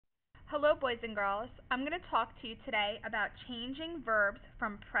Hello, boys and girls. I'm going to talk to you today about changing verbs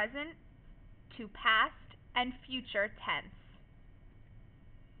from present to past and future tense.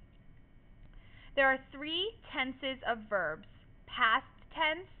 There are three tenses of verbs: past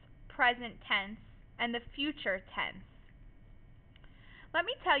tense, present tense, and the future tense. Let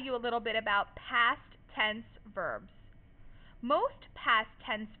me tell you a little bit about past tense verbs. Most past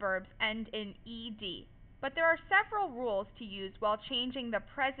tense verbs end in ed, but there are several rules to use while changing the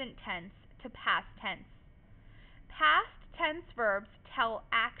present tense to past tense. Past tense verbs tell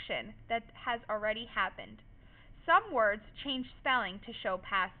action that has already happened. Some words change spelling to show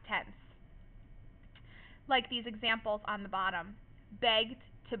past tense, like these examples on the bottom: begged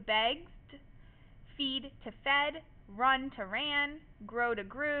to begged, feed to fed, run to ran, grow to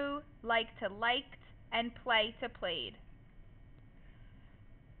grew, like to liked, and play to played.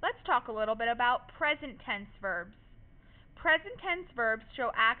 Let's talk a little bit about present tense verbs. Present tense verbs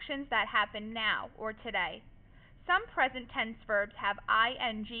show actions that happen now or today. Some present tense verbs have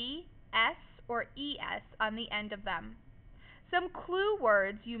ing, s, or es on the end of them. Some clue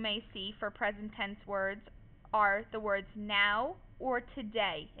words you may see for present tense words are the words now or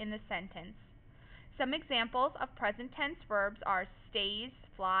today in the sentence. Some examples of present tense verbs are stays,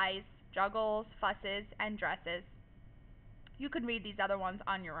 flies, juggles, fusses, and dresses. You can read these other ones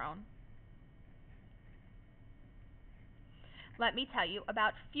on your own. Let me tell you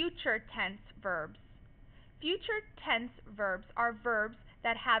about future tense verbs. Future tense verbs are verbs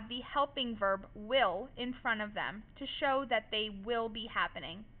that have the helping verb will in front of them to show that they will be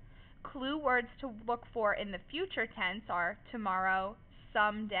happening. Clue words to look for in the future tense are tomorrow,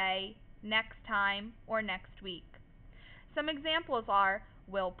 someday, next time, or next week. Some examples are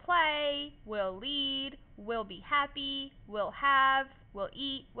will play, will lead, will be happy, will have, will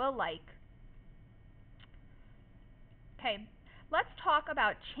eat, will like. Okay, let's talk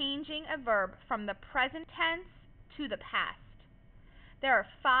about changing a verb from the present tense to the past. There are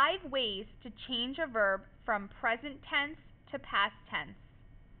 5 ways to change a verb from present tense to past tense.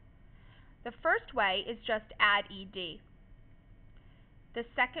 The first way is just add ed. The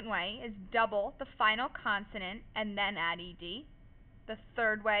second way is double the final consonant and then add ed. The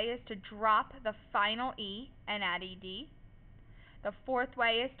third way is to drop the final e and add ed. The fourth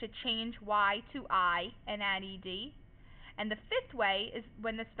way is to change y to I and add ed. And the fifth way is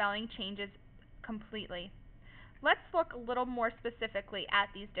when the spelling changes completely. Let's look a little more specifically at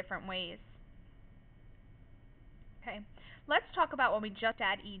these different ways. Okay, let's talk about when we just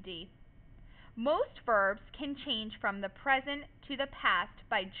add ed. Most verbs can change from the present to the past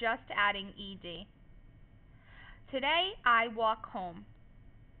by just adding ed. Today I walk home.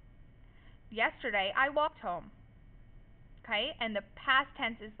 Yesterday I walked home. Okay, and the past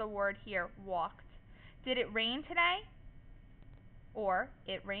tense is the word here, walked. Did it rain today? Or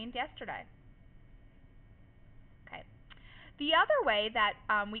it rained yesterday. Okay. The other way that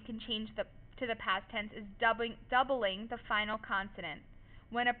we can change to the past tense is doubling the final consonant.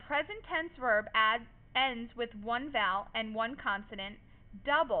 When a present tense verb ends with one vowel and one consonant,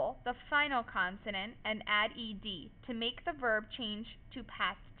 double the final consonant and add ed to make the verb change to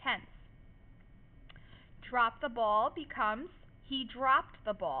past tense. Drop the ball becomes he dropped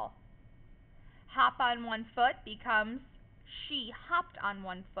the ball. Hop on one foot becomes she hopped on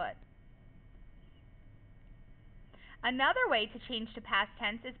one foot. Another way to change to past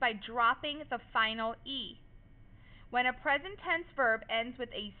tense is by dropping the final e. When a present tense verb ends with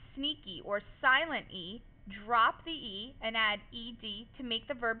a sneaky or silent e, drop the e and add ed to make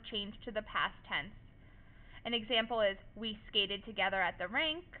the verb change to the past tense. An example is we skated together at the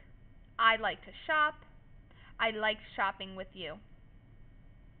rink, I like to shop, I liked shopping with you.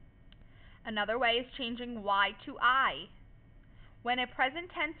 Another way is changing y to I. When a present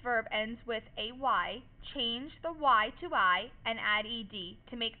tense verb ends with a y, change the y to I and add ed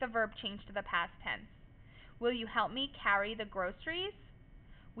to make the verb change to the past tense. Will you help me carry the groceries?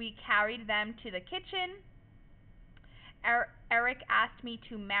 We carried them to the kitchen. Eric asked me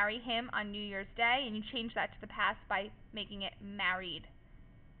to marry him on New Year's Day, and you change that to the past by making it married.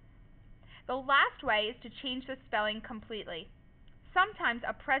 The last way is to change the spelling completely. Sometimes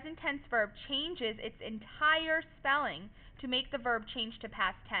a present tense verb changes its entire spelling to make the verb change to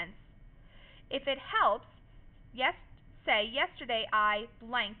past tense. If it helps, say yesterday I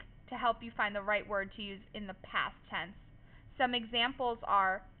blank to help you find the right word to use in the past tense. Some examples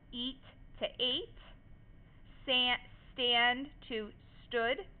are eat to ate, stand to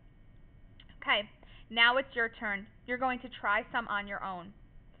stood. Okay, now it's your turn. You're going to try some on your own.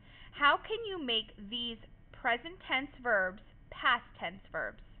 How can you make these present tense verbs past tense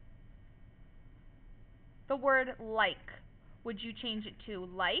verbs? The word like. Would you change it to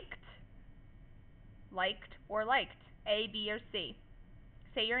liked, liked, or liked? A, B, or C?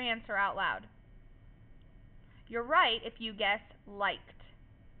 Say your answer out loud. You're right if you guess liked.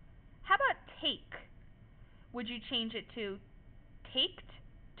 How about take? Would you change it to taked,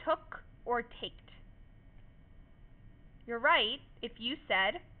 took, or taked? You're right if you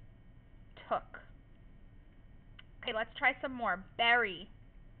said took. Okay, let's try some more. Bury.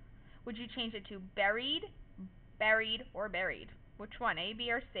 Would you change it to buried, buried, or buried? Which one, A, B,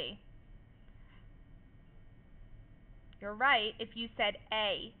 or C? You're right if you said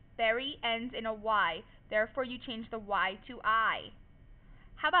A. Bury ends in a Y, therefore you change the Y to I.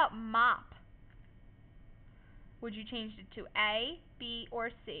 How about mop? Would you change it to A, B,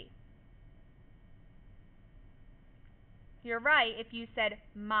 or C? You're right if you said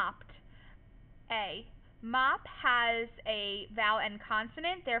mopped. A. Mop has a vowel and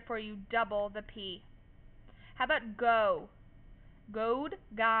consonant, therefore you double the P. How about go? Goed,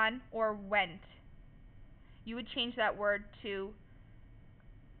 gone, or went? You would change that word to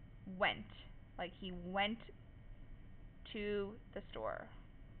went, like he went to the store.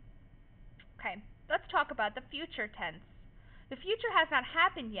 Okay, let's talk about the future tense. The future has not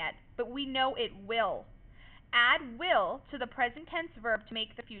happened yet, but we know it will. Add will to the present tense verb to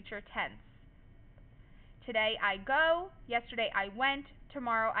make the future tense. Today I go, yesterday I went,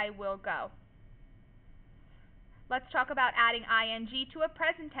 tomorrow I will go. Let's talk about adding ing to a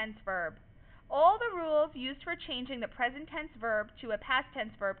present tense verb. All the rules used for changing the present tense verb to a past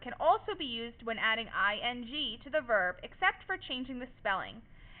tense verb can also be used when adding ing to the verb, except for changing the spelling.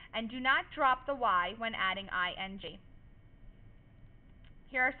 And do not drop the y when adding ing.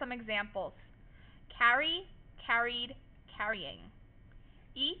 Here are some examples. Carry, carried, carrying.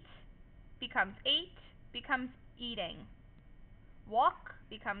 Eat becomes ate, becomes eating. Walk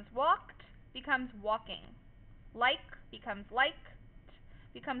becomes walked, becomes walking. Like becomes liked,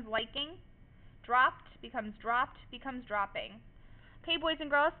 becomes liking. Dropped becomes dropped, becomes dropping. Okay, boys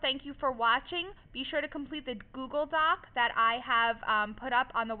and girls, thank you for watching. Be sure to complete the Google Doc that I have put up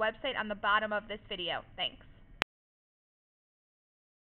on the website on the bottom of this video. Thanks.